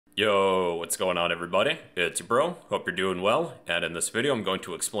Yo, what's going on everybody? It's your bro, hope you're doing well, and in this video I'm going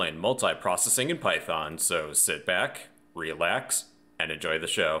to explain multiprocessing in Python, so sit back, relax, and enjoy the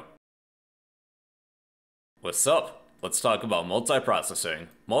show. What's up? Let's talk about multiprocessing.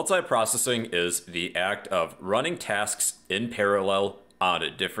 Multiprocessing is the act of running tasks in parallel on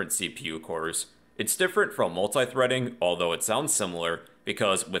different CPU cores. It's different from multithreading, although it sounds similar,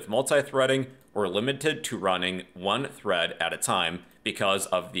 because with multithreading, we're limited to running one thread at a time because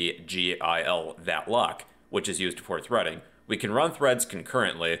of the GIL that lock, which is used for threading. We can run threads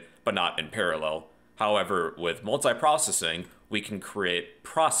concurrently, but not in parallel. However, with multiprocessing, we can create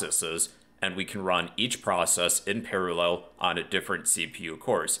processes, and we can run each process in parallel on a different CPU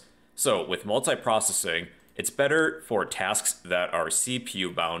cores. So with multiprocessing, it's better for tasks that are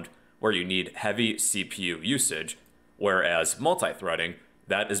CPU bound, where you need heavy CPU usage, whereas multithreading,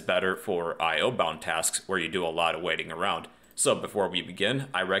 that is better for IO bound tasks where you do a lot of waiting around. So before we begin,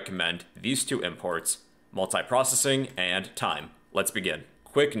 I recommend these two imports, multiprocessing and time. Let's begin.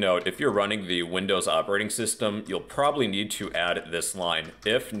 Quick note, if you're running the Windows operating system, you'll probably need to add this line,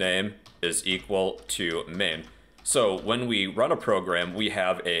 if name is equal to main. So when we run a program, we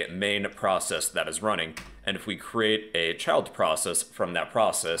have a main process that is running, and if we create a child process from that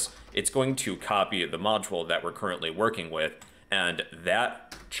process, it's going to copy the module that we're currently working with, and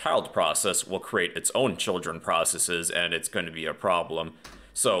that child process will create its own children processes, and it's going to be a problem.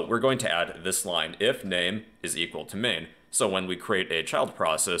 So we're going to add this line, if name is equal to main. So when we create a child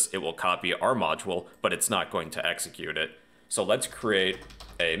process, it will copy our module, but it's not going to execute it. So let's create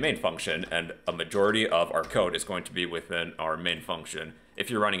a main function, and a majority of our code is going to be within our main function. If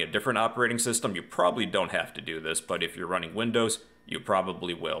you're running a different operating system, you probably don't have to do this, but if you're running Windows, you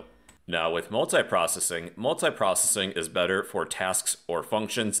probably will. Now with multiprocessing is better for tasks or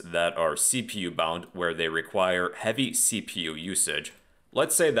functions that are CPU bound, where they require heavy CPU usage.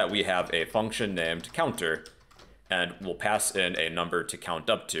 Let's say that we have a function named counter, and we'll pass in a number to count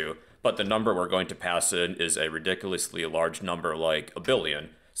up to, but the number we're going to pass in is a ridiculously large number like a billion.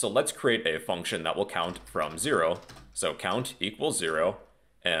 So let's create a function that will count from 0. So count equals 0,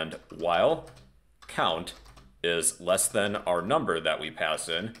 and while count is less than our number that we pass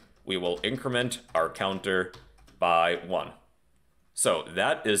in, we will increment our counter by 1. So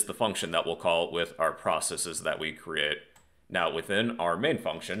that is the function that we'll call with our processes that we create. Now within our main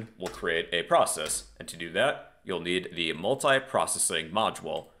function, we'll create a process, and to do that, you'll need the multiprocessing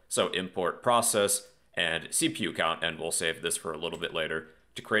module. So import process and CPU count, and we'll save this for a little bit later.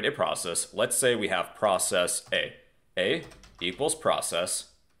 To create a process, let's say we have process A. A equals process.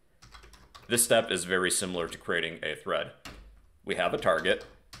 This step is very similar to creating a thread. We have a target.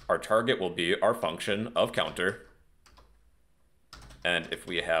 Our target will be our function of counter. And if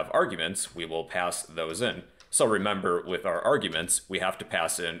we have arguments, we will pass those in. So remember, with our arguments, we have to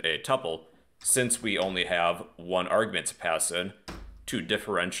pass in a tuple. Since we only have one argument to pass in, to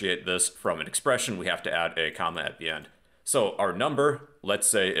differentiate this from an expression, we have to add a comma at the end. So our number, let's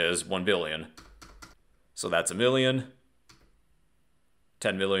say, is 1 billion. So that's a million,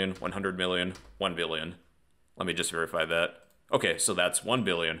 10 million, 100 million, 1 billion. Let me just verify that. Okay, so that's 1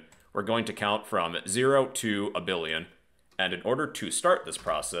 billion. We're going to count from 0 to a billion. And in order to start this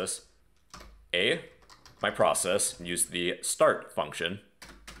process, my process, use the start function.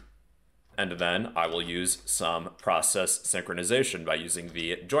 And then I will use some process synchronization by using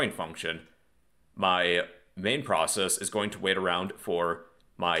the join function. My main process is going to wait around for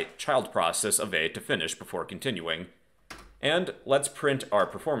my child process of A to finish before continuing. And let's print our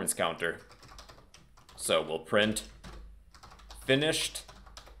performance counter. So we'll print finished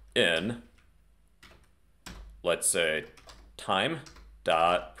in, let's say,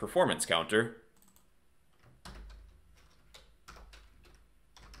 time.performance counter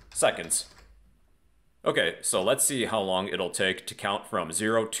seconds. Okay, so let's see how long it'll take to count from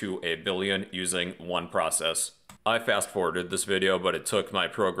 0 to a billion using one process. I fast forwarded this video, but it took my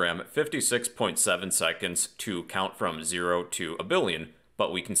program 56.7 seconds to count from 0 to a billion,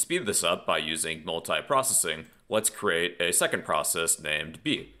 but we can speed this up by using multiprocessing. Let's create a second process named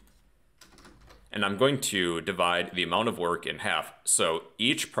B. And I'm going to divide the amount of work in half, so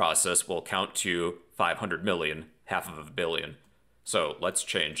each process will count to 500 million, half of a billion. So let's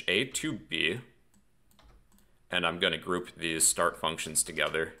change A to B, and I'm going to group these start functions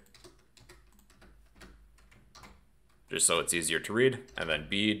together, just so it's easier to read, and then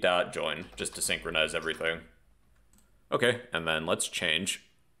B.join, just to synchronize everything. Okay, and then let's change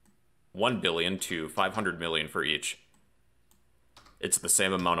 1 billion to 500 million for each. It's the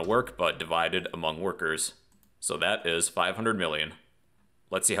same amount of work, but divided among workers. So that is 500 million.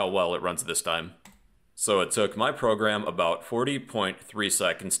 Let's see how well it runs this time. So it took my program about 40.3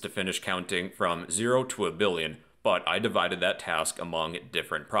 seconds to finish counting from 0 to a billion, but I divided that task among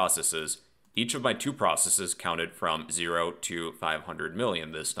different processes. Each of my 2 processes counted from 0 to 500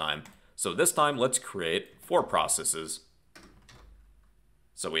 million this time. So this time, let's create 4 processes.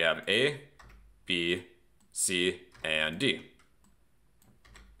 So we have A, B, C, and D.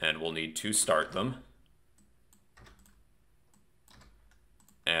 And we'll need to start them.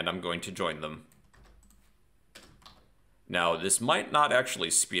 And I'm going to join them. Now, this might not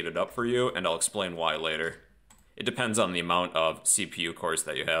actually speed it up for you, and I'll explain why later. It depends on the amount of CPU cores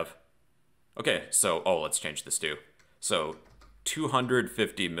that you have. Okay, so, let's change this too. So,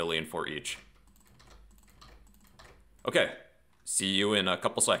 250 million for each. Okay, see you in a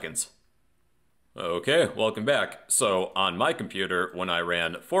couple seconds. Okay, welcome back. So, on my computer, when I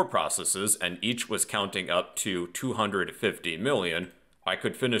ran 4 processes and each was counting up to 250 million, I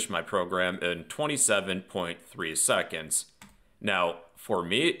could finish my program in 27.3 seconds. Now, for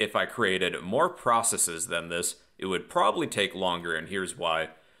me, if I created more processes than this, it would probably take longer, and here's why.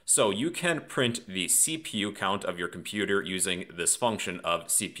 So you can print the CPU count of your computer using this function of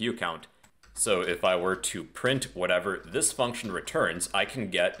CPU count. So if I were to print whatever this function returns, I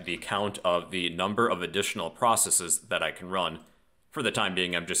can get the count of the number of additional processes that I can run. For the time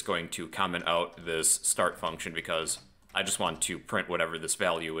being, I'm just going to comment out this start function because I just want to print whatever this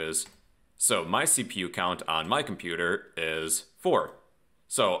value is. So my CPU count on my computer is 4.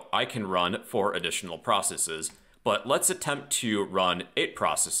 So I can run 4 additional processes, but let's attempt to run 8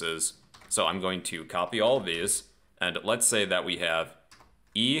 processes. So I'm going to copy all of these, and let's say that we have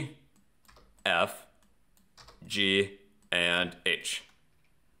E, F, G, and H.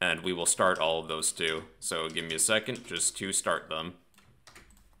 And we will start all of those too. So give me a second just to start them.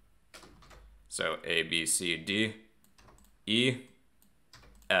 So A, B, C, D, E,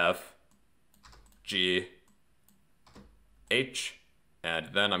 F, G, H, and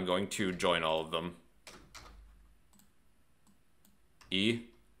then I'm going to join all of them. E,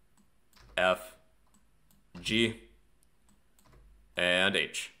 F, G, and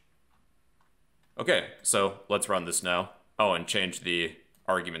H. Okay, so let's run this now. Oh, and change the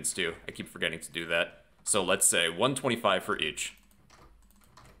arguments too. I keep forgetting to do that. So let's say 125 for each.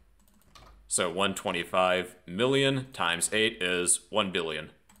 So 125 million times 8 is 1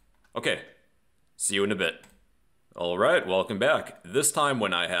 billion. Okay, see you in a bit. Alright, welcome back. This time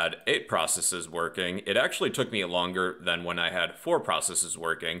when I had 8 processes working, it actually took me longer than when I had 4 processes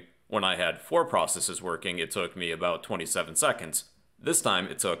working. When I had 4 processes working, it took me about 27 seconds. This time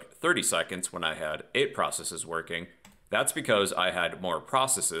it took 30 seconds when I had 8 processes working. That's because I had more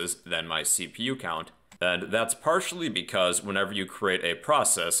processes than my CPU count. And that's partially because whenever you create a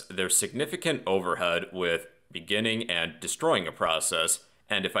process, there's significant overhead with beginning and destroying a process.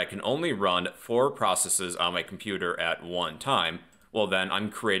 And if I can only run 4 processes on my computer at one time, well then I'm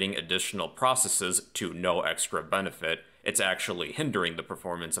creating additional processes to no extra benefit. It's actually hindering the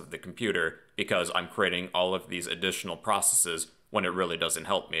performance of the computer because I'm creating all of these additional processes when it really doesn't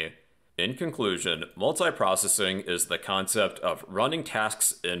help me. In conclusion, multiprocessing is the concept of running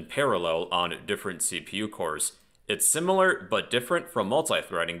tasks in parallel on different CPU cores. It's similar but different from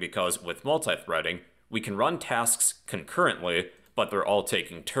multithreading because with multithreading, we can run tasks concurrently, but they're all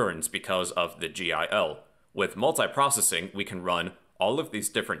taking turns because of the GIL. With multiprocessing, we can run all of these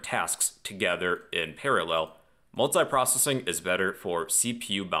different tasks together in parallel. Multiprocessing is better for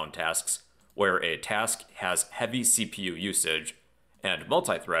CPU-bound tasks, where a task has heavy CPU usage, and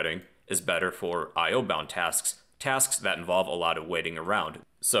multithreading is better for IO-bound tasks, tasks that involve a lot of waiting around.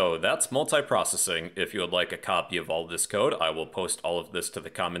 So that's multiprocessing. If you would like a copy of all this code, I will post all of this to the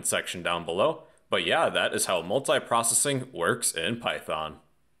comment section down below. But yeah, that is how multiprocessing works in Python.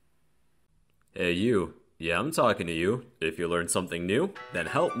 Hey you. Yeah, I'm talking to you. If you learned something new, then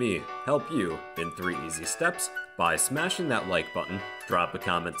help me help you in 3 easy steps by smashing that like button, drop a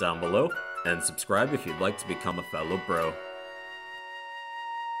comment down below, and subscribe if you'd like to become a fellow bro.